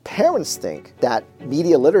parents think that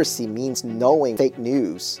media literacy means knowing fake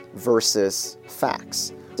news versus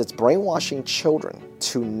facts. It's brainwashing children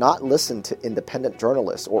to not listen to independent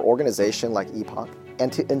journalists or organizations like Epoch,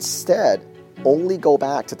 and to instead only go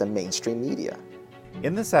back to the mainstream media.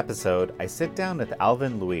 In this episode, I sit down with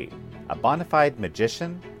Alvin Lui, a bona fide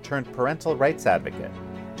magician-turned-parental rights advocate,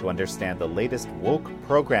 to understand the latest woke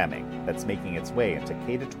programming that's making its way into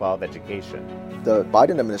K-12 education. The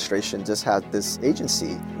Biden administration just had this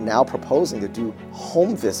agency now proposing to do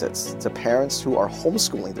home visits to parents who are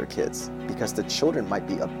homeschooling their kids because the children might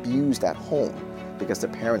be abused at home because the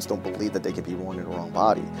parents don't believe that they could be born in the wrong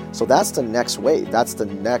body. So that's the next wave. That's the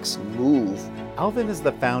next move. Alvin is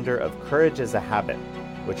the founder of Courage is a Habit,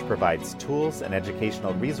 which provides tools and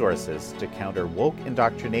educational resources to counter woke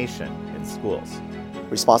indoctrination in schools.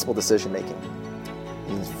 Responsible decision making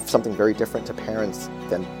means something very different to parents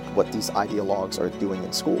than what these ideologues are doing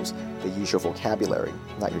in schools. They use your vocabulary,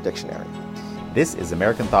 not your dictionary. This is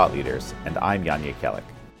American Thought Leaders, and I'm Yanya Kellick.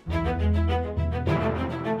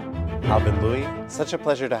 Alvin Lui, such a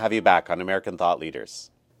pleasure to have you back on American Thought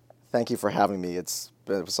Leaders. Thank you for having me. It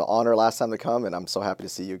was an honor last time to come, and I'm so happy to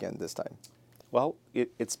see you again this time. Well,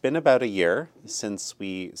 it's been about a year since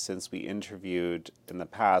we interviewed in the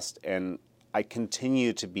past, and I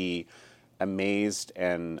continue to be amazed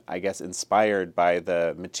and, I guess, inspired by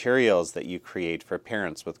the materials that you create for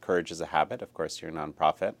parents with Courage is a Habit. Of course, you're a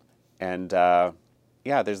nonprofit. And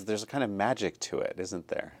there's a kind of magic to it, isn't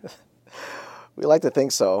there? We like to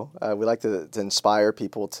think so. We like to inspire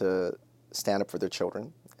people to stand up for their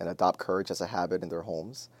children and adopt courage as a habit in their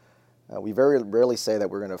homes. We very rarely say that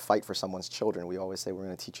we're going to fight for someone's children. We always say we're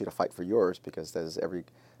going to teach you to fight for yours, because that is every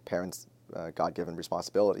parent's God-given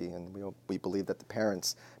responsibility. And we believe that the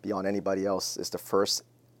parents, beyond anybody else, is the first,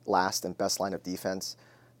 last, and best line of defense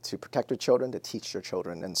to protect their children, to teach their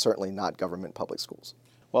children, and certainly not government public schools.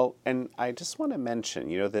 Well, and I just want to mention,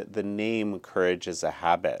 the name Courage is a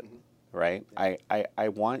Habit, right? I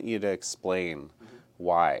want you to explain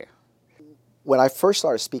why. When I first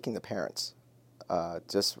started speaking to parents,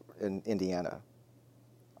 just in Indiana,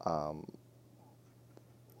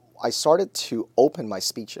 I started to open my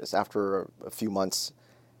speeches after a few months,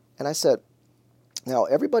 and I said, now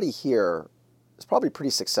everybody here is probably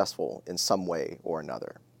pretty successful in some way or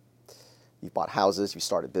another. You've bought houses, you've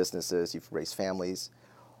started businesses, you've raised families.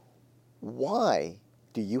 Why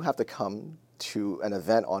do you have to come to an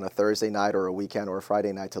event on a Thursday night or a weekend or a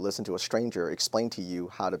Friday night to listen to a stranger explain to you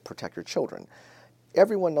how to protect your children?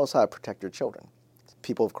 Everyone knows how to protect their children.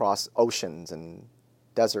 People have crossed oceans and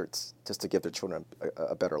deserts just to give their children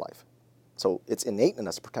a better life. So it's innate in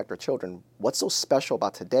us to protect our children. What's so special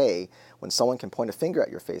about today when someone can point a finger at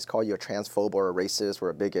your face, call you a transphobe or a racist or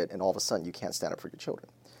a bigot, and all of a sudden you can't stand up for your children?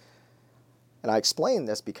 And I explain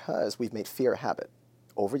this because we've made fear a habit.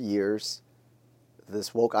 Over years,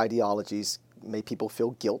 this woke ideologies made people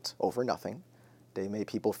feel guilt over nothing. They made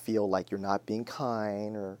people feel like you're not being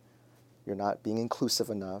kind, or you're not being inclusive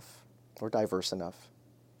enough or diverse enough.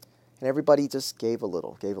 And everybody just gave a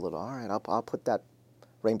little. All right, I'll put that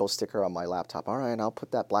rainbow sticker on my laptop. All right, I'll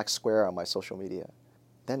put that black square on my social media.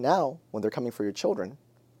 Then now, when they're coming for your children,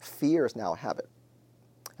 fear is now a habit.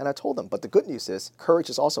 And I told them, but the good news is, courage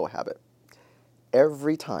is also a habit.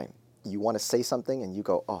 Every time you want to say something and you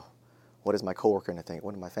go, oh, what is my coworker going to think?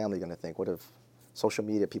 What is my family going to think? What if social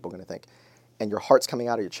media people going to think? And your heart's coming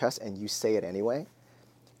out of your chest and you say it anyway,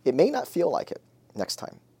 it may not feel like it next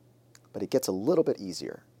time, but it gets a little bit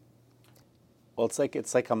easier. Well,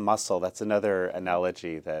 it's like a muscle. That's another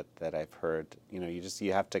analogy that I've heard.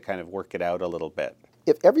 You have to kind of work it out a little bit.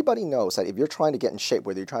 If everybody knows that if you're trying to get in shape,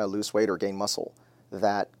 whether you're trying to lose weight or gain muscle,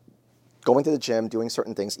 that going to the gym, doing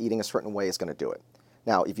certain things, eating a certain way is going to do it.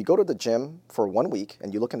 Now, if you go to the gym for 1 week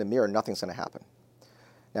and you look in the mirror, nothing's going to happen.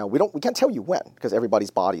 Now, we can't tell you when, because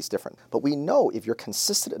everybody's body is different. But we know if you're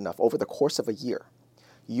consistent enough over the course of a year,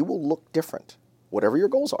 you will look different, whatever your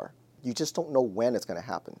goals are. You just don't know when it's going to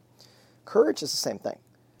happen. Courage is the same thing.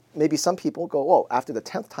 Maybe some people go, oh, after the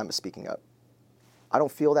 10th time of speaking up, I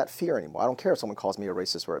don't feel that fear anymore. I don't care if someone calls me a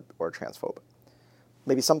racist or a transphobe.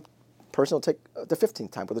 Maybe some person will take the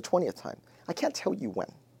 15th time or the 20th time. I can't tell you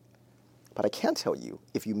when. But I can tell you,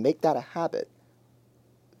 if you make that a habit,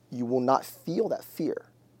 you will not feel that fear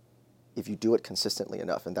if you do it consistently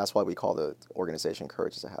enough. And that's why we call the organization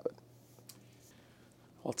Courage is a Habit.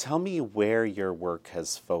 Well, tell me where your work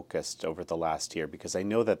has focused over the last year, because I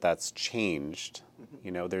know that that's changed.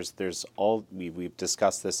 Mm-hmm. There's all, we've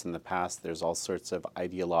discussed this in the past, there's all sorts of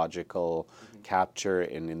ideological capture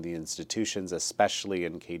in the institutions, especially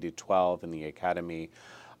in K-12 in the academy.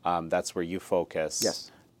 That's where you focus.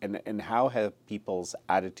 Yes. And how have people's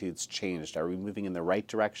attitudes changed? Are we moving in the right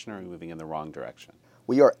direction or are we moving in the wrong direction?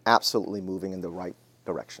 We are absolutely moving in the right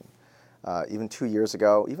direction. Even 2 years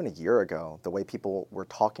ago, even a year ago, the way people were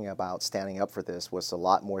talking about standing up for this was a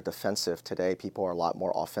lot more defensive. Today, people are a lot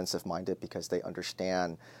more offensive-minded because they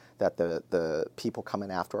understand that the people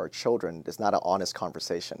coming after our children is not an honest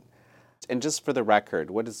conversation. And just for the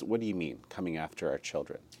record, what do you mean, coming after our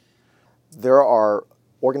children? There are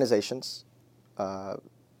organizations,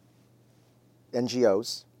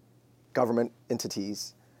 NGOs, government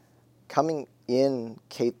entities, coming in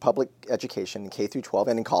public education, K through 12,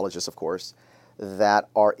 and in colleges, of course, that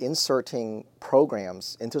are inserting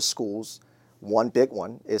programs into schools. One big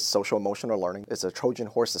one is social emotional learning. It's a Trojan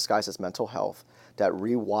horse disguised as mental health that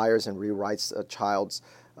rewires and rewrites a child's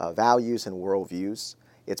values and worldviews.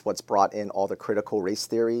 It's what's brought in all the critical race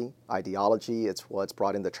theory, ideology. It's what's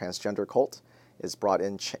brought in the transgender cult. It's brought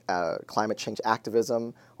in climate change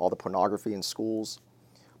activism, all the pornography in schools.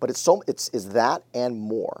 But it's that and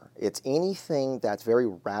more. It's anything that's very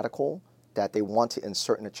radical that they want to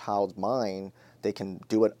insert in a child's mind. They can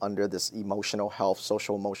do it under this emotional health,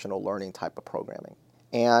 social emotional learning type of programming.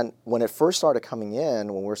 And when it first started coming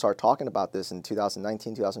in, when we started talking about this in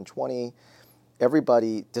 2019, 2020,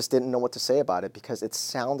 everybody just didn't know what to say about it because it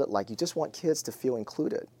sounded like you just want kids to feel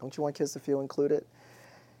included. Don't you want kids to feel included?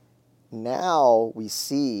 Now we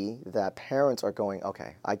see that parents are going,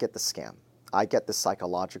 okay, I get the scam. I get the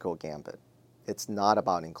psychological gambit. It's not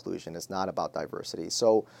about inclusion. It's not about diversity.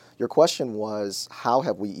 So your question was, how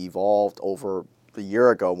have we evolved over a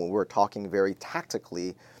year ago when we were talking very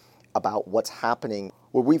tactically about what's happening?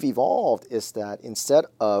 Where we've evolved is that instead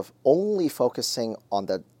of only focusing on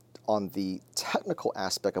the technical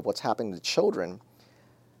aspect of what's happening to children,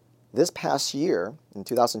 this past year, in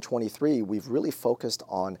 2023, we've really focused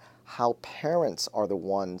on how parents are the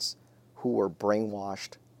ones who were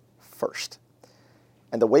brainwashed first.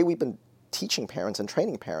 And the way we've been teaching parents and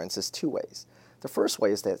training parents is two ways. The first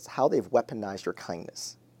way is that how they've weaponized your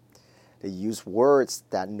kindness. They use words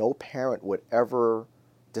that no parent would ever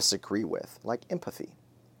disagree with, like empathy,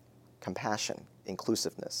 compassion,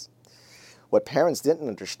 inclusiveness. What parents didn't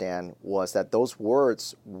understand was that those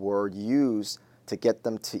words were used to get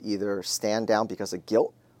them to either stand down because of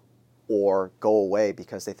guilt or go away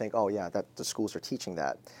because they think, oh yeah, that the schools are teaching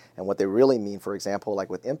that. And what they really mean, for example, like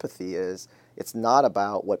with empathy, is it's not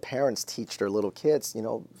about what parents teach their little kids,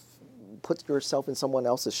 put yourself in someone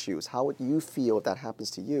else's shoes. How would you feel if that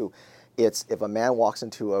happens to you? It's if a man walks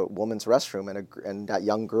into a woman's restroom and that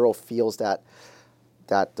young girl feels that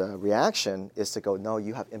reaction, is to go, no,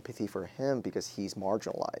 you have empathy for him because he's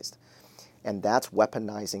marginalized. And that's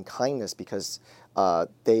weaponizing kindness because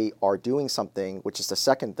they are doing something, which is the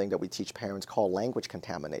second thing that we teach parents, called language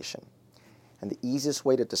contamination. And the easiest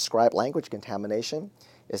way to describe language contamination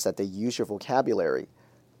is that they use your vocabulary,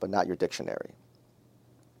 but not your dictionary.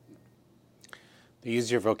 They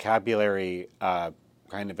use your vocabulary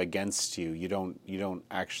kind of against you. You don't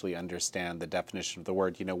actually understand the definition of the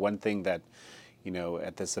word. One thing that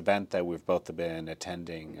at this event that we've both been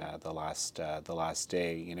attending the last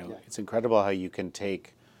day, it's incredible how you can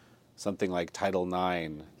take something like Title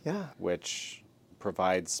IX, which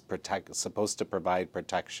supposed to provide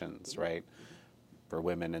protections, right, for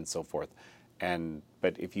women and so forth,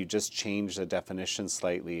 but if you just change the definition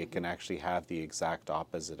slightly, it can actually have the exact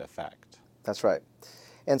opposite effect. That's right.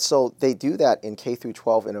 And so they do that in K through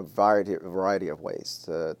 12 in a variety of ways,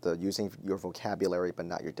 the using your vocabulary but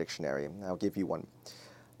not your dictionary. And I'll give you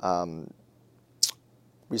one.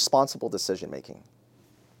 Responsible decision-making.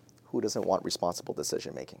 Who doesn't want responsible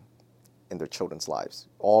decision-making in their children's lives?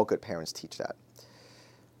 All good parents teach that.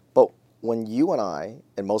 But when you and I,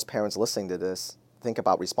 and most parents listening to this, think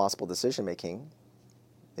about responsible decision-making,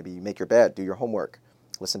 maybe you make your bed, do your homework,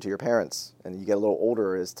 listen to your parents, and you get a little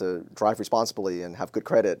older, is to drive responsibly and have good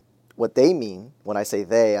credit. What they mean, when I say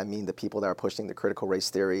they, I mean the people that are pushing the critical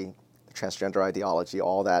race theory, the transgender ideology,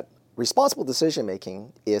 all that. Responsible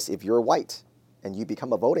decision-making is if you're white and you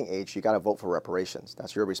become a voting age, you got to vote for reparations.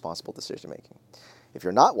 That's your responsible decision-making. If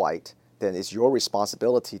you're not white, then it's your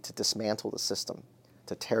responsibility to dismantle the system,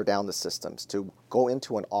 to tear down the systems, to go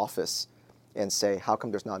into an office and say, how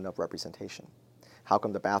come there's not enough representation? How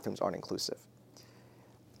come the bathrooms aren't inclusive?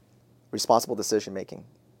 Responsible decision-making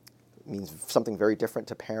means something very different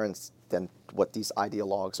to parents than what these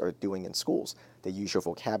ideologues are doing in schools. They use your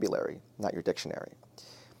vocabulary, not your dictionary.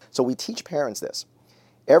 So we teach parents this.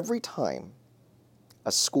 Every time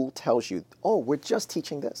a school tells you, oh, we're just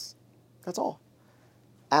teaching this, that's all.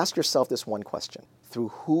 Ask yourself this one question. Through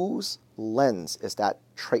whose lens is that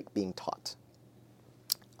trait being taught?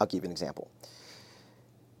 I'll give you an example.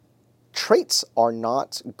 Traits are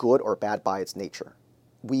not good or bad by its nature.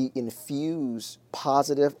 We infuse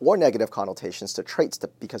positive or negative connotations to traits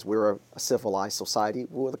because we're a civilized society,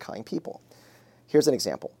 we're the kind people. Here's an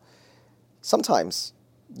example. Sometimes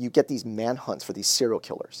you get these manhunts for these serial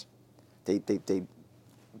killers.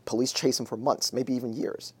 Police chase them for months, maybe even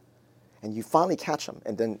years. And you finally catch them,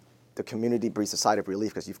 and then the community breathes a sigh of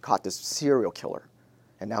relief because you've caught this serial killer,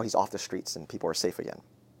 and now he's off the streets and people are safe again.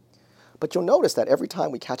 But you'll notice that every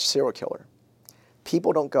time we catch a serial killer,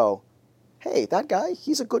 people don't go, hey, that guy,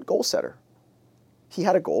 he's a good goal setter. He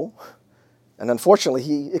had a goal, and unfortunately,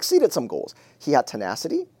 he exceeded some goals. He had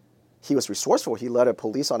tenacity. He was resourceful. He led a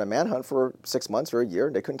police on a manhunt for 6 months or a year.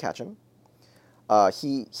 They couldn't catch him.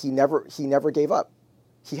 He never gave up.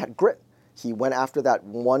 He had grit. He went after that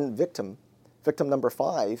one victim number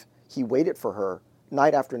 5. He waited for her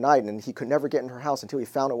night after night, and he could never get in her house until he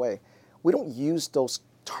found a way. We don't use those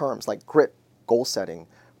terms like grit, goal setting,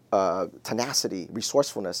 tenacity,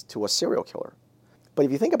 resourcefulness to a serial killer. But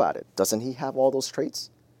if you think about it, doesn't he have all those traits?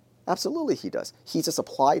 Absolutely he does. He just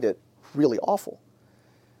applied it really awful.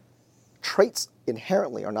 Traits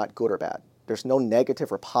inherently are not good or bad. There's no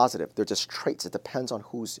negative or positive. They're just traits. It depends on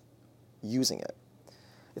who's using it.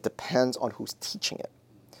 It depends on who's teaching it.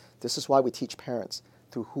 This is why we teach parents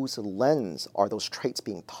through whose lens are those traits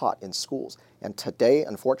being taught in schools. And today,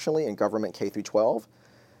 unfortunately, in government K through 12,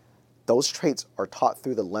 those traits are taught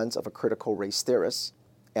through the lens of a critical race theorist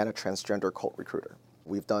and a transgender cult recruiter.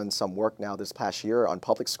 We've done some work now this past year on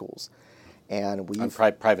public schools. And we've...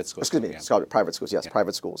 private schools. Excuse me, yeah. Private schools, yes, yeah.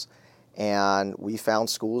 Private schools. And we found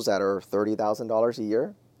schools that are $30,000 a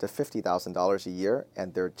year to $50,000 a year,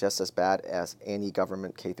 and they're just as bad as any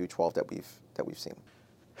government K through 12 that we've seen.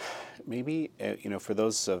 Maybe for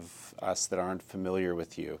those of us that aren't familiar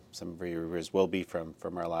with you, some of your viewers will be from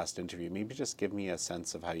our last interview. Maybe just give me a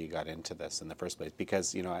sense of how you got into this in the first place,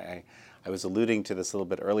 because I was alluding to this a little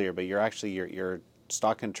bit earlier, but you're actually your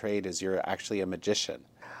stock and trade is you're actually a magician.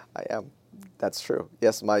 I am. That's true.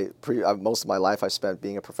 Yes, most of my life I spent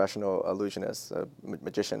being a professional illusionist, a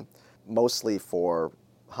magician, mostly for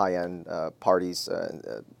high-end parties,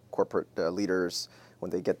 corporate leaders, when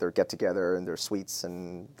they get their get-together and their suites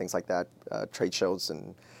and things like that, trade shows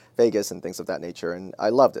in Vegas and things of that nature. And I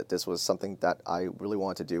loved it. This was something that I really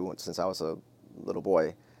wanted to do since I was a little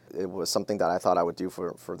boy. It was something that I thought I would do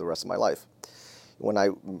for the rest of my life. When I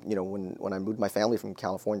moved my family from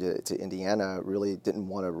California to Indiana, I really didn't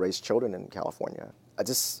want to raise children in California. I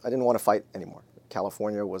didn't want to fight anymore.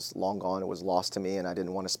 California was long gone. It was lost to me, and I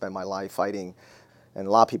didn't want to spend my life fighting. And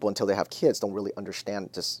a lot of people, until they have kids, don't really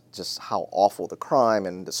understand just how awful the crime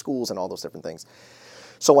and the schools and all those different things.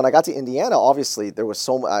 So when I got to Indiana, obviously there was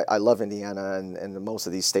I love Indiana, and most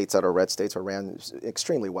of these states that are red states are ran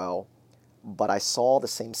extremely well. But I saw the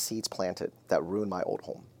same seeds planted that ruined my old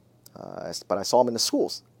home. But I saw them in the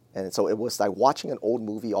schools. And so it was like watching an old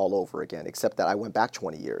movie all over again, except that I went back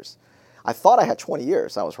 20 years. I thought I had 20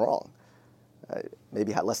 years. I was wrong.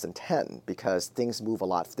 Maybe had less than 10, because things move a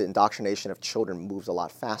lot. The indoctrination of children moves a lot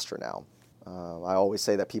faster now. I always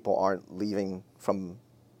say that people aren't leaving from,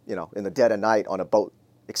 in the dead of night on a boat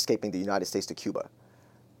escaping the United States to Cuba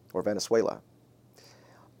or Venezuela.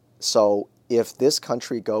 So if this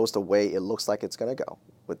country goes the way it looks like it's going to go,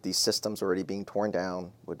 with these systems already being torn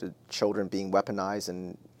down, with the children being weaponized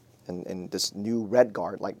and this new Red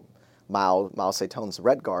Guard, like Mao Zedong's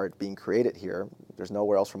Red Guard being created here, there's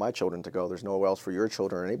nowhere else for my children to go. There's nowhere else for your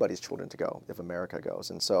children or anybody's children to go if America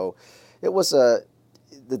goes. And so it was the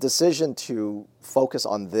decision to focus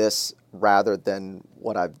on this rather than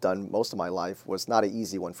what I've done most of my life was not an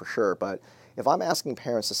easy one for sure. But if I'm asking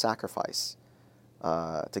parents to sacrifice,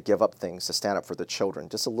 to give up things, to stand up for the children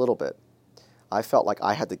just a little bit, I felt like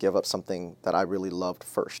I had to give up something that I really loved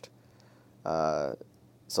first,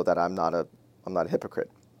 so that I'm not a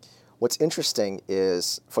hypocrite. What's interesting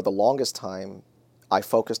is, for the longest time, I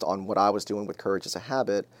focused on what I was doing with Courage as a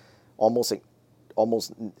Habit, almost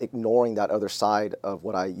ignoring that other side of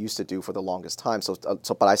what I used to do for the longest time.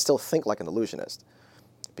 But I still think like an illusionist,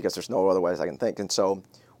 because there's no other ways I can think. And so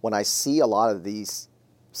when I see a lot of these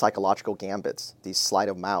psychological gambits, these sleight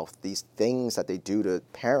of mouth, these things that they do to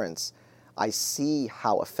parents, I see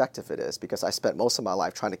how effective it is, because I spent most of my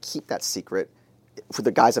life trying to keep that secret for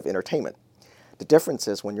the guise of entertainment. The difference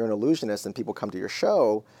is, when you're an illusionist and people come to your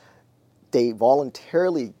show, they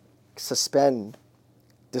voluntarily suspend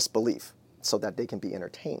disbelief so that they can be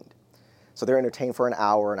entertained. So they're entertained for an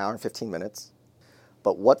hour and 15 minutes.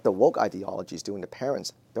 But what the woke ideology is doing to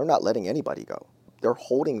parents, they're not letting anybody go. They're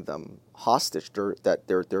holding them hostage.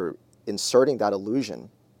 They're inserting that illusion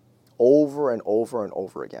over and over and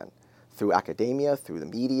over again, through academia, through the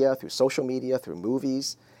media, through social media, through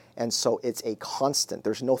movies. And so it's a constant.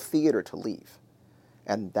 There's no theater to leave.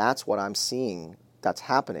 And that's what I'm seeing that's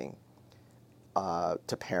happening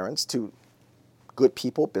to parents, to good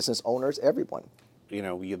people, business owners, everyone. You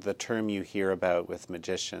know, the term you hear about with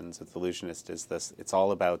magicians, with illusionists, is this: it's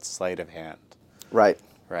all about sleight of hand. Right.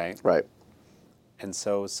 Right. Right. And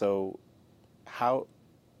so, how?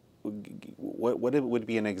 What would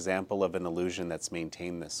be an example of an illusion that's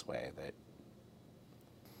maintained this way?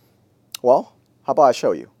 Well, how about I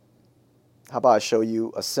show you? How about I show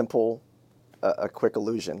you a simple, a quick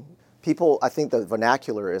illusion? People, I think the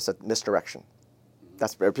vernacular is a misdirection.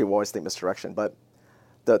 That's where people always think misdirection, but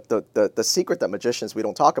the secret that magicians we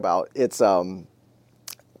don't talk about, it's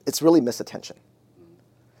really misattention.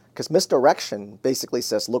 Because misdirection basically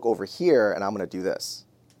says, look over here and I'm going to do this.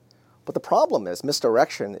 But the problem is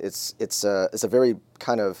misdirection, it's a very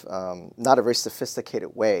kind of, not a very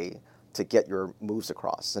sophisticated way to get your moves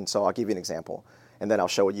across. And so I'll give you an example, and then I'll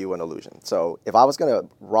show you an illusion. So if I was going to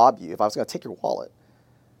rob you, if I was going to take your wallet,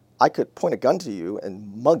 I could point a gun to you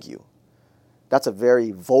and mug you. That's a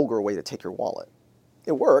very vulgar way to take your wallet.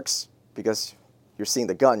 It works because you're seeing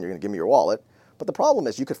the gun, you're going to give me your wallet. But the problem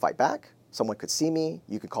is you could fight back. Someone could see me.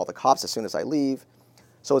 You could call the cops as soon as I leave.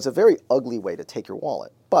 So it's a very ugly way to take your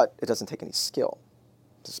wallet, but it doesn't take any skill.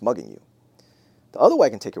 It's just mugging you. The other way I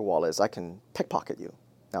can take your wallet is I can pickpocket you.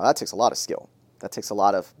 Now that takes a lot of skill. That takes a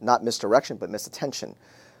lot of, not misdirection, but misattention.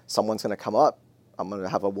 Someone's going to come up. I'm going to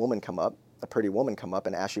have a woman come up, a pretty woman come up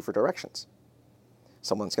and ask you for directions.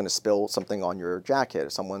 Someone's going to spill something on your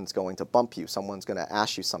jacket. Someone's going to bump you. Someone's going to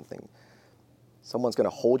ask you something. Someone's going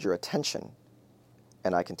to hold your attention,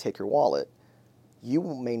 and I can take your wallet. You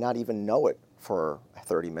may not even know it for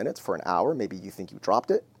 30 minutes, for an hour. Maybe you think you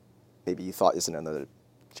dropped it. Maybe you thought it's in another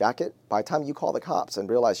jacket. By the time you call the cops and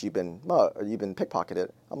realize you've been pickpocketed,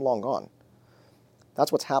 I'm long gone.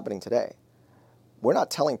 That's what's happening today. We're not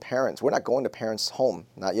telling parents, we're not going to parents' home,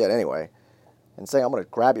 not yet anyway, and saying, I'm going to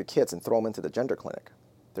grab your kids and throw them into the gender clinic.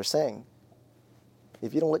 They're saying,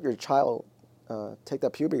 if you don't let your child take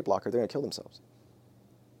that puberty blocker, they're going to kill themselves.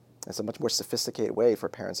 It's a much more sophisticated way for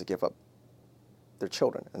parents to give up their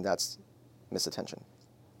children, and that's misattention.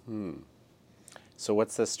 So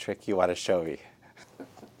what's this trick you want to show me?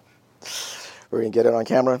 We're going to get it on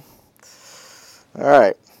camera. All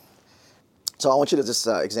right. So I want you to just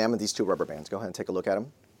examine these two rubber bands. Go ahead and take a look at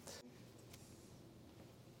them.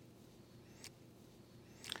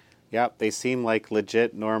 Yep, they seem like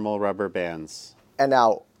legit normal rubber bands. And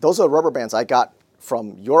now, those are rubber bands I got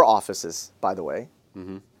from your offices, by the way.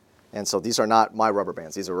 Mm-hmm. And so these are not my rubber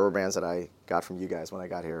bands. These are rubber bands that I got from you guys when I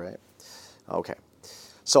got here, right? Okay.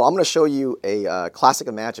 So I'm going to show you a classic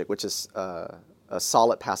of magic, which is a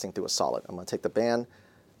solid passing through a solid. I'm going to take the band.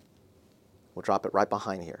 We'll drop it right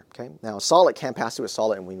behind here, okay? Now, a solid can't pass through a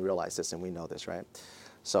solid, and we realize this, and we know this, right?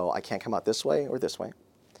 So I can't come out this way or this way.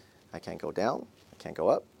 I can't go down. I can't go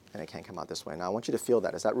up. And it can't come out this way. Now, I want you to feel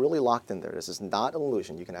that. Is that really locked in there? This is not an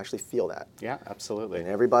illusion. You can actually feel that. Yeah, absolutely. And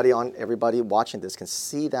everybody watching this can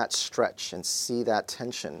see that stretch and see that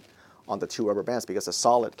tension on the two rubber bands because a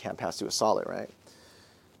solid can't pass through a solid, right?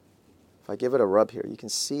 If I give it a rub here, you can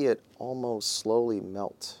see it almost slowly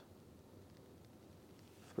melt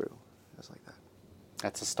through, just like that.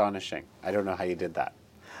 That's astonishing. I don't know how you did that.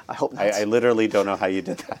 I hope not. I literally don't know how you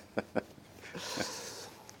did that.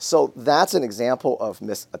 So that's an example of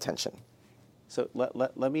misattention. So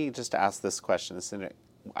let me just ask this question.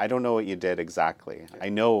 I don't know what you did exactly. I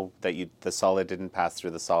know that the solid didn't pass through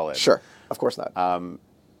the solid. Sure, of course not.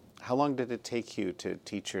 How long did it take you to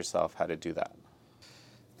teach yourself how to do that?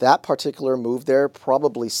 That particular move there,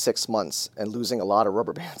 probably 6 months, and losing a lot of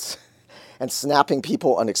rubber bands and snapping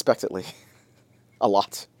people unexpectedly. A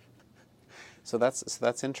lot. So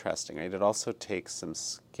that's interesting. Right? It also takes some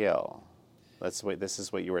skill. This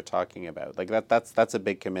is what you were talking about. Like that's a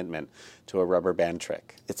big commitment to a rubber band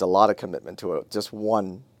trick. It's a lot of commitment to just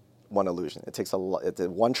one illusion. It takes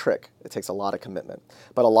one trick. It takes a lot of commitment.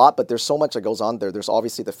 But there's so much that goes on there. There's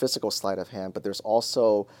obviously the physical sleight of hand, but there's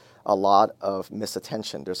also a lot of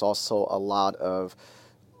misattention. There's also a lot of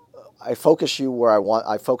I focus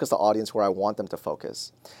the audience where I want them to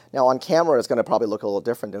focus. Now on camera, it's going to probably look a little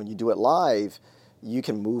different. When you do it live, you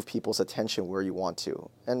can move people's attention where you want to.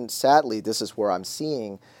 And sadly, this is where I'm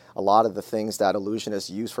seeing a lot of the things that illusionists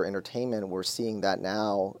use for entertainment. We're seeing that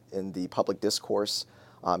now in the public discourse,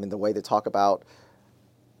 in the way they talk about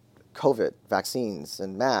COVID, vaccines,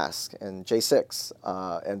 and masks, and J6,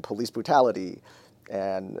 and police brutality,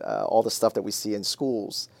 and all the stuff that we see in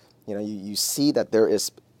schools. You know, you see that there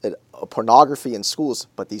is a pornography in schools,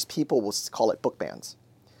 but these people will call it book bans.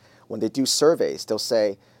 When they do surveys, they'll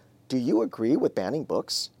say, do you agree with banning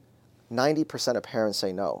books? 90% of parents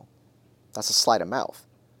say no. That's a sleight of mouth.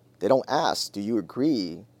 They don't ask, do you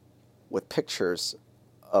agree with pictures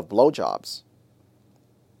of blowjobs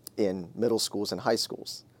in middle schools and high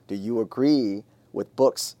schools? Do you agree with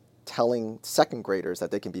books telling second graders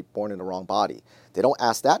that they can be born in the wrong body? They don't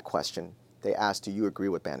ask that question. They ask, do you agree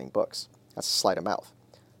with banning books? That's a sleight of mouth.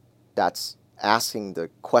 That's asking the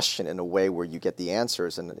question in a way where you get the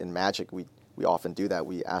answers. And in magic, we often do that.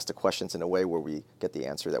 We ask the questions in a way where we get the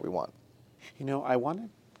answer that we want. I want to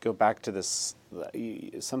go back to this.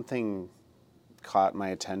 Something caught my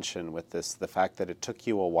attention with this, the fact that it took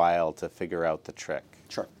you a while to figure out the trick.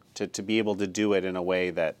 Sure. To be able to do it in a way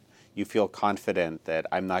that you feel confident that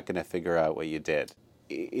I'm not going to figure out what you did.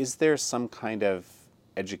 Is there some kind of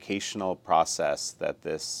educational process that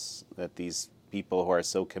these people who are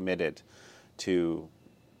so committed to,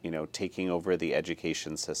 taking over the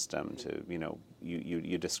education system, to,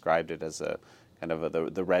 you described it as a kind of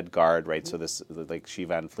the Red Guard, right? So this, like Xi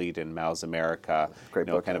Van Fleet in Mao's America, Great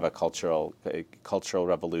book, kind of a cultural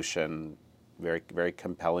revolution, very, very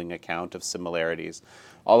compelling account of similarities,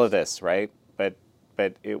 all of this, right? But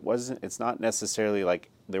it's not necessarily like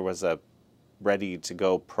there was a ready to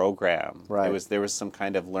go program. Right. There was some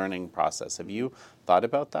kind of learning process. Have you thought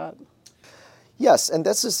about that? Yes, and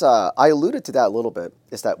this is, I alluded to that a little bit,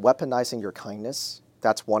 is that weaponizing your kindness,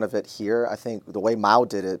 that's one of it here. I think the way Mao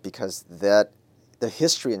did it, because the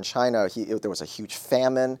history in China, there was a huge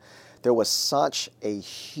famine. There was such a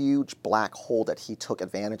huge black hole that he took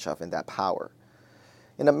advantage of in that power.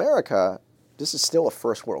 In America, this is still a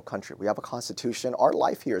first world country. We have a constitution. Our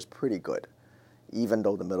life here is pretty good, even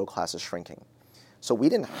though the middle class is shrinking. So we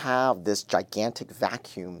didn't have this gigantic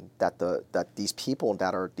vacuum that these people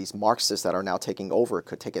these Marxists that are now taking over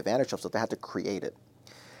could take advantage of, so they had to create it.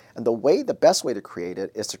 And the best way to create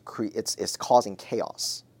it is it's causing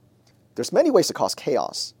chaos. There's many ways to cause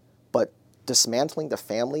chaos, but dismantling the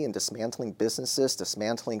family and dismantling businesses,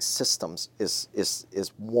 dismantling systems is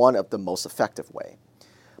one of the most effective way.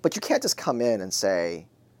 But you can't just come in and say,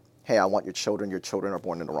 hey, I want your children are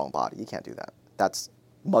born in the wrong body. You can't do that. That's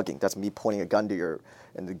mugging. That's me pointing a gun to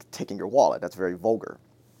and taking your wallet. That's very vulgar.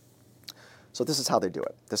 So this is how they do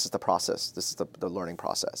it. This is the process. This is the learning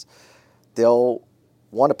process. They'll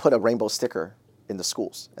want to put a rainbow sticker in the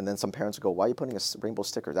schools. And then some parents will go, why are you putting a rainbow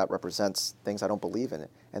sticker? That represents things I don't believe in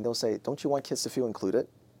it. And they'll say, don't you want kids to feel included?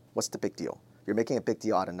 What's the big deal? You're making a big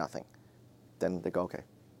deal out of nothing. Then they go, okay,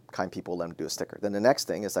 kind people let them do a sticker. Then the next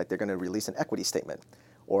thing is like they're going to release an equity statement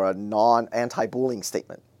or a anti-bullying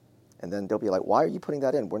statement. And then they'll be like, why are you putting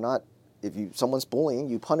that in? If someone's bullying,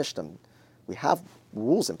 you punish them. We have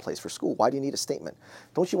rules in place for school. Why do you need a statement?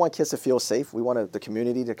 Don't you want kids to feel safe? We want the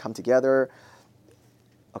community to come together.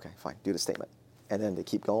 Okay, fine, do the statement. And then they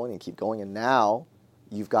keep going and keep going. And now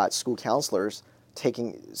you've got school counselors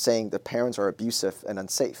saying the parents are abusive and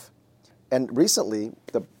unsafe. And recently,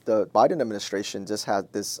 the Biden administration just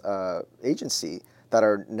had this agency that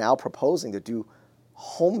are now proposing to do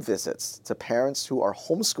home visits to parents who are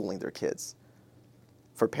homeschooling their kids,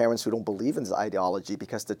 for parents who don't believe in this ideology,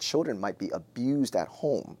 because the children might be abused at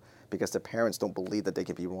home because the parents don't believe that they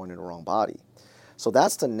can be born in the wrong body. So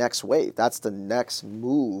that's the next wave. That's the next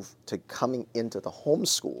move to coming into the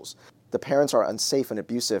homeschools. The parents are unsafe and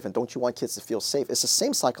abusive, and don't you want kids to feel safe? It's the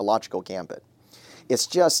same psychological gambit.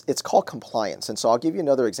 It's called compliance. And so I'll give you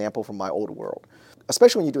another example from my old world.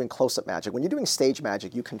 Especially when you're doing close-up magic. When you're doing stage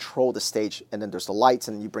magic, you control the stage, and then there's the lights,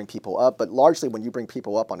 and you bring people up. But largely, when you bring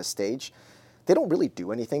people up on a stage, they don't really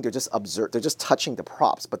do anything. They're just they're just touching the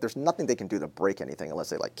props, but there's nothing they can do to break anything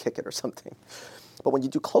unless they like kick it or something. But when you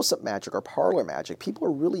do close-up magic or parlor magic, people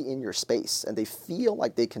are really in your space, and they feel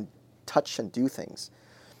like they can touch and do things.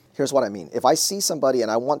 Here's what I mean. If I see somebody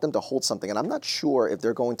and I want them to hold something, and I'm not sure if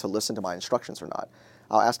they're going to listen to my instructions or not,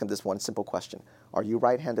 I'll ask them this one simple question. Are you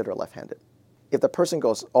right-handed or left-handed? If the person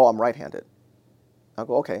goes, oh, I'm right-handed, I'll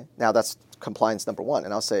go, okay, now that's compliance number one.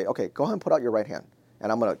 And I'll say, okay, go ahead and put out your right hand. And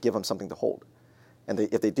I'm going to give them something to hold. And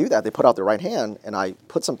if they do that, they put out their right hand, and I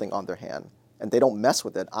put something on their hand, and they don't mess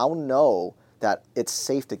with it, I'll know that it's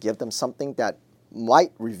safe to give them something that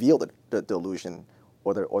might reveal the illusion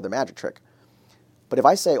or the magic trick. But if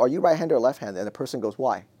I say, are you right-handed or left-handed, and the person goes,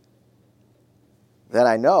 why? Then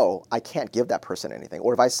I know I can't give that person anything.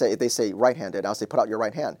 Or if they say right-handed, I'll say, put out your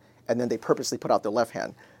right hand. And then they purposely put out their left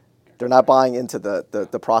hand. They're not buying into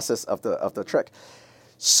the process of the trick.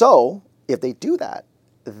 So if they do that,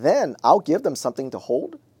 then I'll give them something to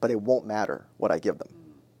hold, but it won't matter what I give them.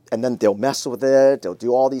 And then they'll mess with it, they'll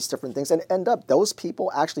do all these different things, and end up, those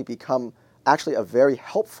people actually become a very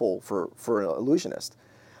helpful for an illusionist,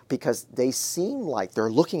 because they seem like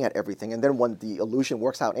they're looking at everything, and then when the illusion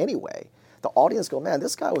works out anyway, the audience go, man,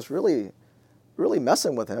 this guy was really, really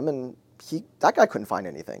messing with him, and that guy couldn't find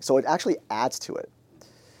anything. So it actually adds to it.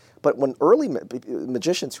 But when early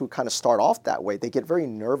magicians who kind of start off that way, they get very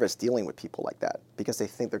nervous dealing with people like that because they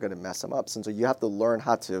think they're going to mess them up. And so you have to learn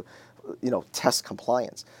how to, test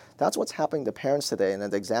compliance. That's what's happening to parents today. And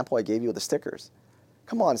the example I gave you with the stickers.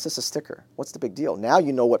 Come on, it's just a sticker. What's the big deal? Now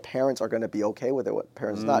you know what parents are going to be okay with it, what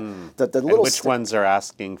parents not. The and which ones are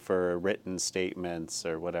asking for written statements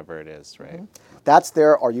or whatever it is, right? That's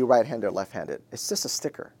their, are you right-handed or left-handed? It's just a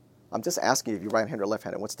sticker. I'm just asking you if you're right-handed or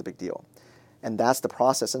left-handed. What's the big deal? And that's the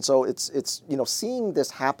process. And so it's seeing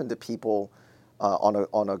this happen to people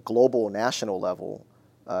on a global, national level,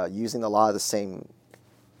 using a lot of the same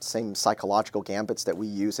psychological gambits that we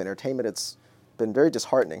use in entertainment, it's been very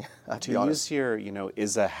disheartening, to be honest. To use your,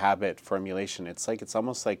 is a habit formulation, it's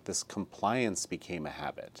almost like this compliance became a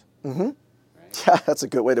habit. Mm-hmm. Right? Yeah, that's a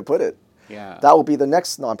good way to put it. Yeah. That will be the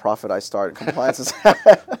next nonprofit I start. Compliance is,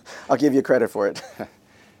 I'll give you credit for it.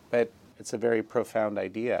 But it's a very profound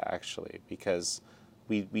idea, actually, because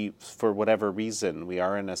we, for whatever reason, we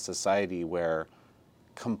are in a society where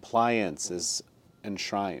compliance is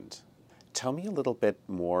enshrined. Tell me a little bit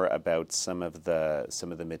more about some of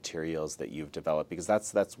the materials that you've developed, because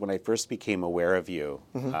that's when I first became aware of you,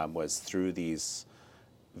 was through these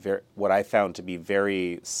what I found to be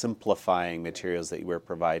very simplifying materials that you were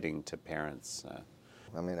providing to parents.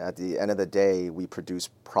 I mean, at the end of the day, we produce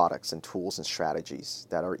products and tools and strategies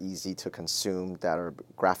that are easy to consume, that are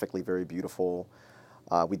graphically very beautiful.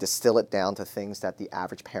 We distill it down to things that the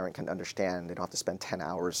average parent can understand. They don't have to spend 10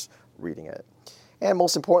 hours reading it. And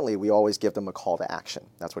most importantly, we always give them a call to action.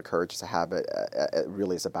 That's what Courage is a Habit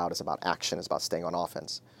really is about. It's about action. It's about staying on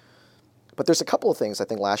offense. But there's a couple of things I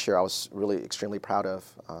think last year I was really extremely proud of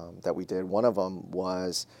that we did. One of them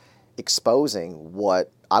was exposing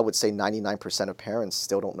what I would say 99% of parents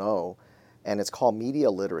still don't know, and it's called media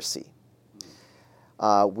literacy.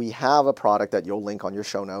 We have a product that you'll link on your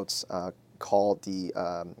show notes called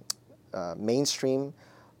the Mainstream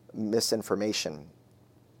Misinformation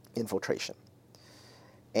Infiltration.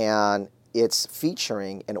 And it's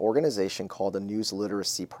featuring an organization called the News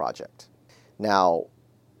Literacy Project. Now,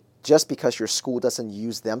 just because your school doesn't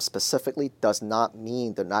use them specifically does not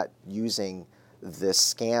mean they're not using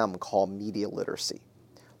this scam called media literacy.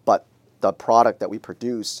 But the product that we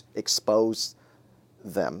produce exposed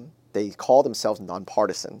them. They call themselves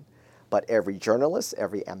nonpartisan, but every journalist,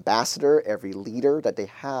 every ambassador, every leader that they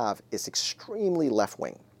have is extremely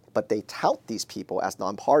left-wing. But they tout these people as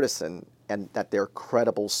nonpartisan and that they're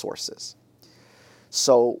credible sources.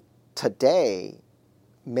 So today,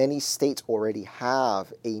 many states already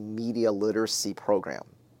have a media literacy program.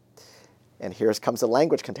 And here comes the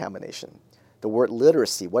language contamination. The word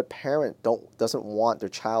literacy, what parent doesn't want their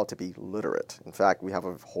child to be literate? In fact, we have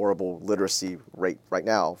a horrible literacy rate right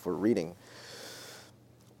now for reading.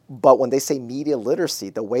 But when they say media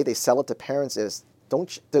literacy, the way they sell it to parents is,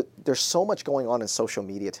 there's so much going on in social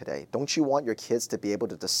media today. Don't you want your kids to be able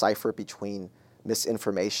to decipher between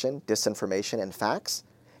misinformation, disinformation, and facts?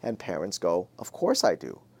 And parents go, of course I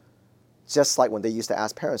do. Just like when they used to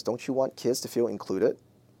ask parents, don't you want kids to feel included?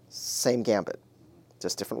 Same gambit,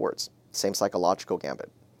 just different words. Same psychological gambit.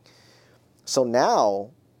 So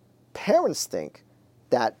now parents think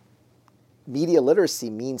that media literacy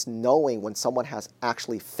means knowing when someone has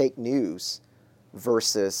actually fake news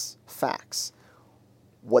versus facts.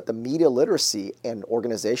 What the media literacy and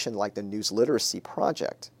organization like the News Literacy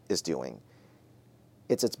Project is doing,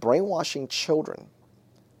 it's brainwashing children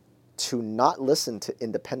to not listen to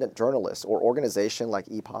independent journalists or organization like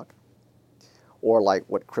Epoch or like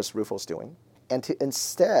what Chris Rufo is doing, and to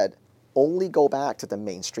instead only go back to the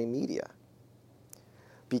mainstream media.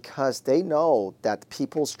 Because they know that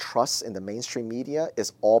people's trust in the mainstream media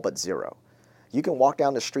is all but zero. You can walk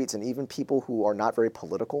down the streets and even people who are not very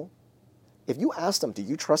political, if you ask them, do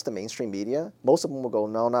you trust the mainstream media? Most of them will go,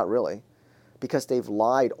 no, not really. Because they've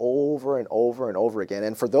lied over and over and over again.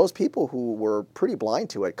 And for those people who were pretty blind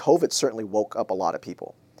to it, COVID certainly woke up a lot of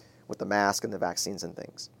people with the mask and the vaccines and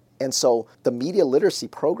things. And so the media literacy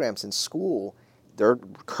programs in school, they're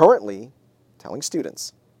currently telling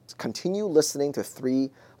students, continue listening to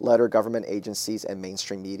 3-letter government agencies and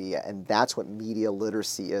mainstream media. And that's what media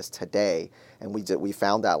literacy is today. And we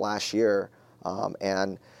found that last year.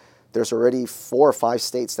 And there's already 4 or 5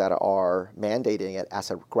 states that are mandating it as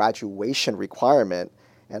a graduation requirement,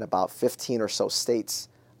 and about 15 or so states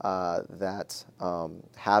that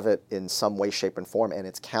have it in some way, shape, and form, and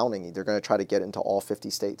it's counting. They're going to try to get into all 50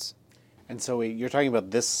 states. And so you're talking about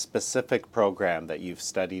this specific program that you've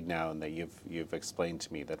studied now and that you've explained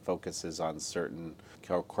to me that focuses on certain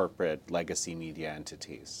corporate legacy media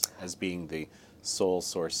entities as being the sole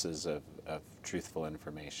sources of truthful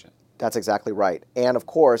information. That's exactly right. And of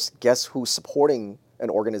course, guess who's supporting an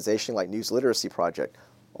organization like News Literacy Project?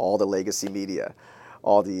 All the legacy media,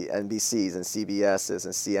 all the NBCs and CBSs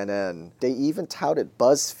and CNN. They even touted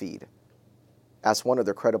BuzzFeed as one of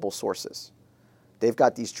their credible sources. They've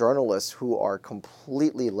got these journalists who are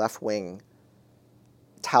completely left-wing,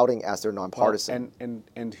 touting as their nonpartisan. Well,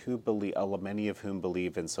 and who believe, many of whom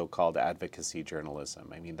believe in so-called advocacy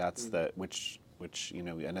journalism. I mean, that's which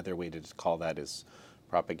another way to call that is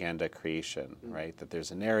propaganda creation, right? That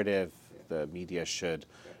there's a narrative, the media should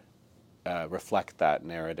reflect that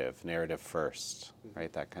narrative first,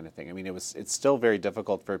 right? That kind of thing. I mean, it's still very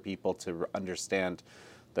difficult for people to understand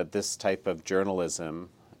that this type of journalism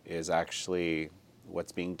is actually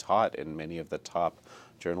what's being taught in many of the top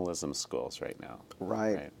journalism schools right now.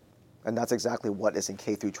 Right. And that's exactly what is in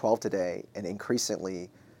K through 12 today, and increasingly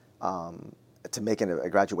to make it a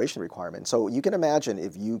graduation requirement. So you can imagine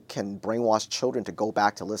if you can brainwash children to go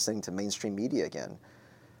back to listening to mainstream media again,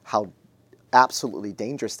 how absolutely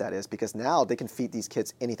dangerous that is, because now they can feed these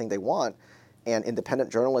kids anything they want, and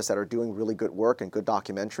independent journalists that are doing really good work and good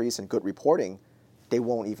documentaries and good reporting, they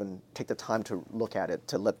won't even take the time to look at it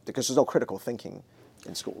because there's no critical thinking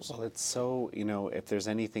in schools. Well, it's so, if there's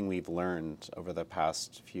anything we've learned over the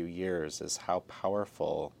past few years is how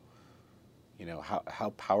powerful,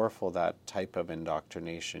 how powerful that type of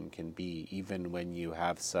indoctrination can be, even when you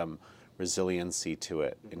have some resiliency to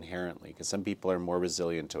it inherently, because some people are more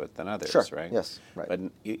resilient to it than others, Sure. right? Yes, right. But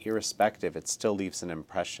irrespective, it still leaves an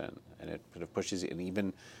impression, and it sort of pushes you, and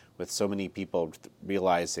even with so many people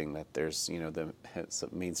realizing that there's, the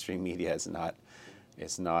mainstream media is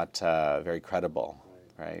not very credible,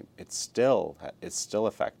 right? It's still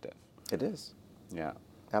effective. It is. Yeah.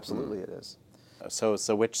 Absolutely it is.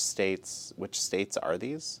 So which states are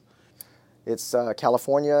these? It's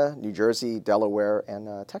California, New Jersey, Delaware,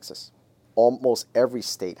 and Texas. Almost every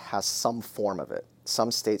state has some form of it.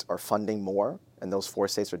 Some states are funding more, and those 4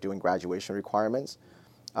 states are doing graduation requirements.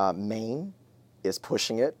 Maine is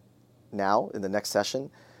pushing it now in the next session.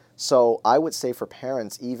 So I would say for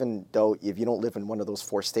parents, even though if you don't live in one of those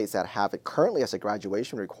 4 states that have it currently as a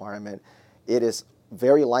graduation requirement, it is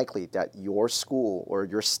very likely that your school or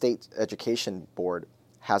your state education board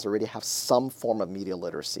already have some form of media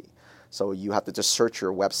literacy. So you have to just search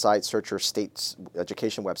your website, search your state's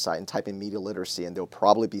education website, and type in media literacy, and there'll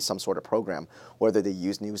probably be some sort of program, whether they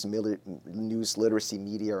use news literacy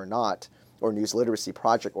media or not, or news literacy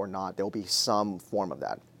project or not, there'll be some form of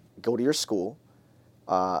that. Go to your school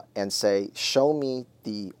and say, show me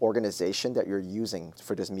the organization that you're using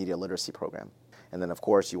for this media literacy program. And then, of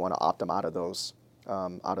course, you want to opt them out of those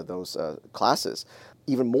classes.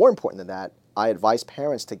 Even more important than that, I advise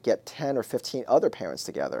parents to get 10 or 15 other parents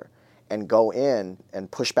together and go in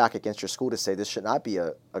and push back against your school to say this should not be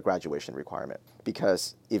a graduation requirement.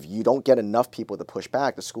 Because if you don't get enough people to push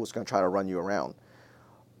back, the school's going to try to run you around.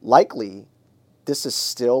 Likely, this is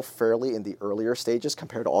still fairly in the earlier stages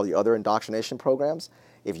compared to all the other indoctrination programs.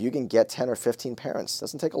 If you can get 10 or 15 parents,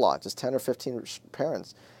 doesn't take a lot, just 10 or 15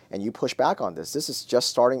 parents, and you push back on this is just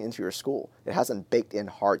starting into your school. It hasn't baked in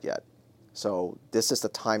hard yet. So this is the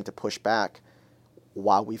time to push back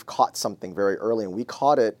while we've caught something very early. And we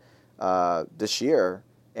caught it this year,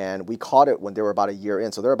 and we caught it when they were about a year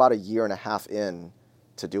in. So they're about a year and a half in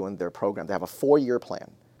to doing their program. They have a 4-year plan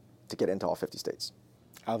to get into all 50 states.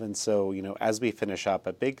 Alvin, so, as we finish up,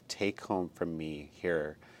 a big take home from me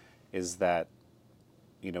here is that,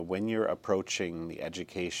 when you're approaching the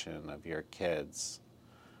education of your kids,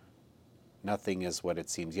 nothing is what it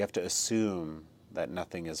seems. You have to assume that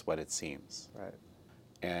nothing is what it seems. Right.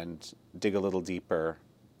 And dig a little deeper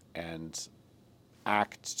and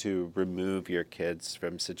act to remove your kids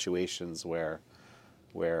from situations where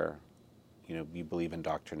you believe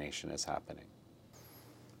indoctrination is happening.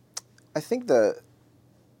 I think the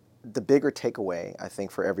bigger takeaway, I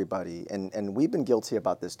think, for everybody, and we've been guilty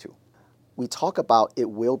about this too, we talk about it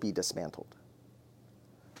will be dismantled.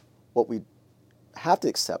 What we have to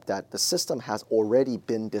accept that the system has already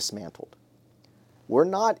been dismantled. We're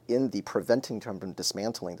not in the preventing them from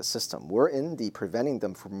dismantling the system. We're in the preventing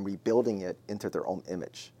them from rebuilding it into their own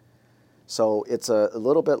image. So it's a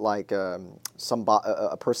little bit like a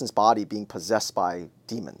person's body being possessed by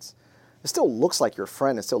demons. It still looks like your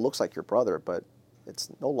friend, it still looks like your brother, but it's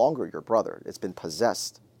no longer your brother. It's been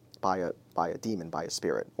possessed by a demon, by a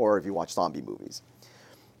spirit, or if you watch zombie movies.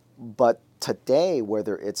 But today,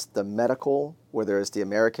 whether it's the medical, whether it's the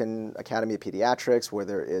American Academy of Pediatrics,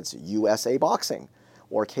 whether it's USA Boxing,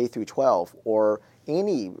 or K through 12, or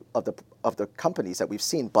any of the companies that we've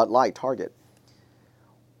seen, Bud Light, Target,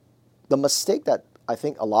 the mistake that I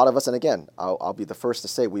think a lot of us, and again, I'll be the first to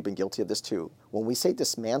say we've been guilty of this too. When we say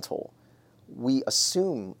dismantle, we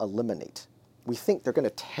assume eliminate. We think they're going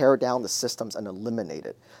to tear down the systems and eliminate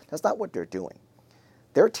it. That's not what they're doing.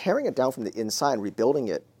 They're tearing it down from the inside and rebuilding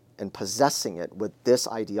it and possessing it with this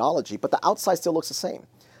ideology, but the outside still looks the same.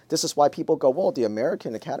 This is why people go, well, the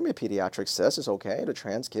American Academy of Pediatrics says it's okay to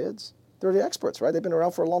trans kids. They're the experts, right? They've been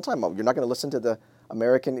around for a long time. You're not going to listen to the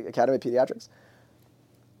American Academy of Pediatrics?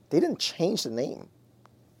 They didn't change the name.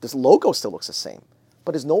 This logo still looks the same,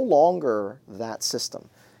 but it's no longer that system.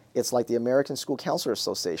 It's like the American School Counselor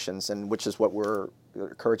Associations, and which is what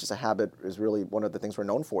Courage is a Habit is really one of the things we're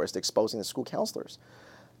known for, is exposing the school counselors.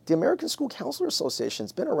 The American School Counselor Association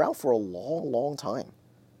has been around for a long, long time.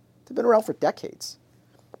 They've been around for decades.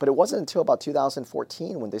 But it wasn't until about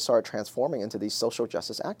 2014 when they started transforming into these social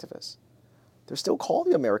justice activists. They're still called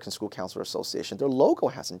the American School Counselor Association. Their logo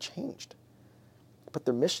hasn't changed, but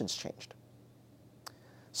their mission's changed.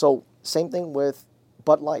 So same thing with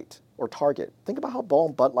Bud Light or Target. Think about how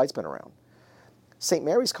long Bud Light's been around. St.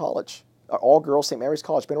 Mary's College, all-girls St. Mary's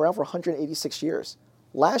College, been around for 186 years.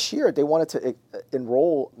 Last year, they wanted to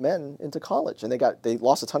enroll men into college, and they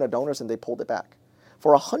lost a ton of donors, and they pulled it back.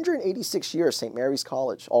 For 186 years, St. Mary's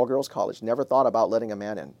College, all-girls college, never thought about letting a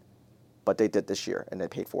man in, but they did this year, and they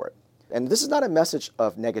paid for it. And this is not a message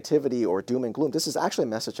of negativity or doom and gloom. This is actually a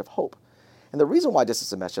message of hope. And the reason why this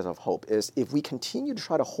is a message of hope is if we continue to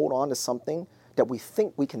try to hold on to something that we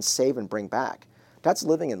think we can save and bring back, that's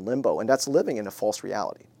living in limbo, and that's living in a false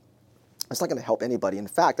reality. It's not going to help anybody. In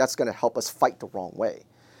fact, that's going to help us fight the wrong way.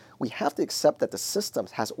 We have to accept that the system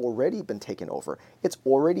has already been taken over. It's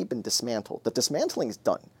already been dismantled. The dismantling is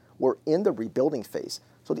done. We're in the rebuilding phase.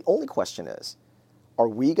 So the only question is, are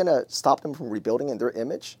we going to stop them from rebuilding in their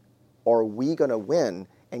image? Or are we going to win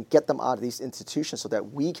and get them out of these institutions so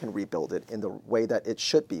that we can rebuild it in the way that it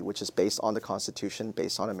should be, which is based on the Constitution,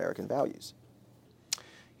 based on American values?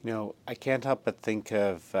 You know, I can't help but think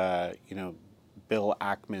of, Bill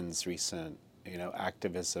Ackman's recent,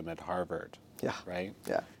 activism at Harvard. Yeah. Right?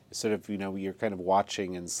 Yeah. Sort of, you're kind of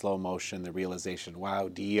watching in slow motion the realization, wow,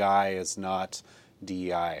 DEI is not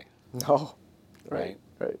DEI. No. Right?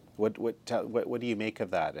 Right. What do you make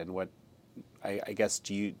of that? And what, I guess,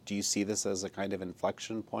 do you see this as a kind of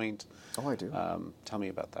inflection point? Oh, I do. Tell me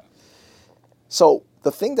about that. So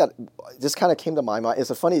the thing that just kind of came to my mind,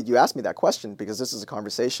 it's funny you asked me that question because this is a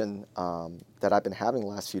conversation that I've been having the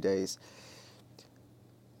last few days.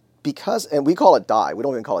 And we call it DIE. We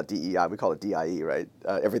don't even call it DEI. We call it DIE, right?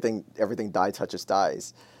 Everything DIE touches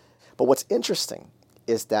dies. But what's interesting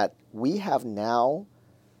is that we have now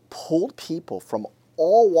pulled people from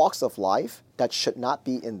all walks of life that should not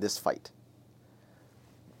be in this fight.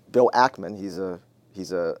 Bill Ackman,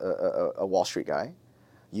 he's a Wall Street guy.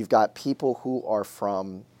 You've got people who are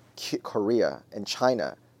from Korea and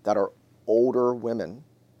China that are older women,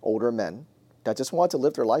 older men, that just want to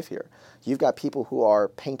live their life here. You've got people who are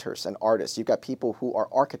painters and artists. You've got people who are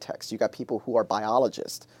architects. You've got people who are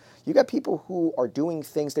biologists. You've got people who are doing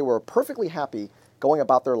things they were perfectly happy going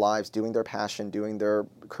about their lives, doing their passion, doing their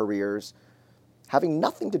careers, having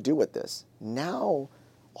nothing to do with this. Now,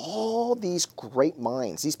 all these great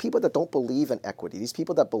minds, these people that don't believe in equity, these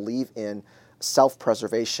people that believe in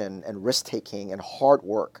self-preservation and risk-taking and hard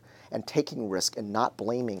work and taking risk and not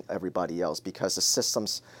blaming everybody else because the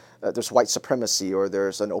systems, there's white supremacy or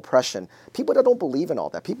there's an oppression. People that don't believe in all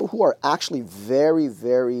that, people who are actually very,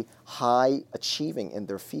 very high achieving in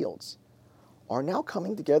their fields are now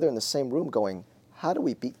coming together in the same room going, how do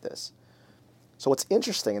we beat this? So what's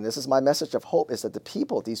interesting, and this is my message of hope, is that the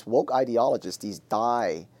people, these woke ideologists, these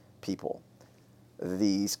DIE people,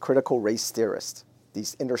 these critical race theorists,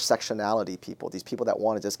 these intersectionality people, these people that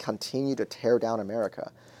want to just continue to tear down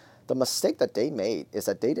America, the mistake that they made is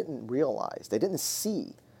that they didn't realize, they didn't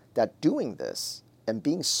see that doing this and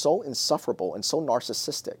being so insufferable and so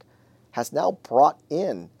narcissistic has now brought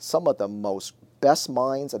in some of the most best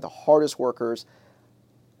minds and the hardest workers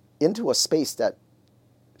into a space that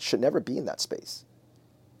should never be in that space.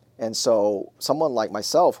 And so someone like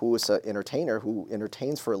myself, who is an entertainer, who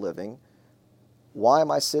entertains for a living, why am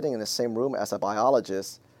I sitting in the same room as a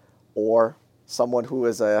biologist or someone who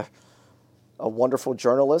is a wonderful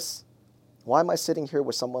journalist? Why am I sitting here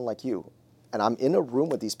with someone like you? And I'm in a room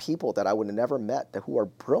with these people that I would have never met, who are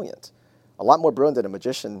brilliant, a lot more brilliant than a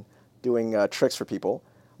magician doing tricks for people.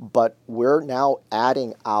 But we're now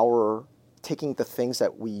taking the things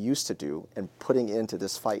that we used to do and putting it into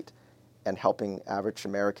this fight and helping average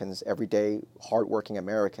Americans, everyday, hardworking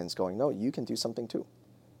Americans going, no, you can do something too.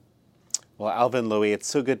 Well, Alvin Lui, it's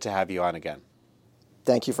so good to have you on again.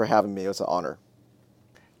 Thank you for having me. It was an honor.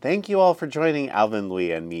 Thank you all for joining Alvin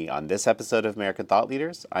Lui and me on this episode of American Thought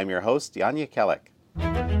Leaders. I'm your host, Yanya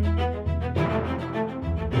Kellick.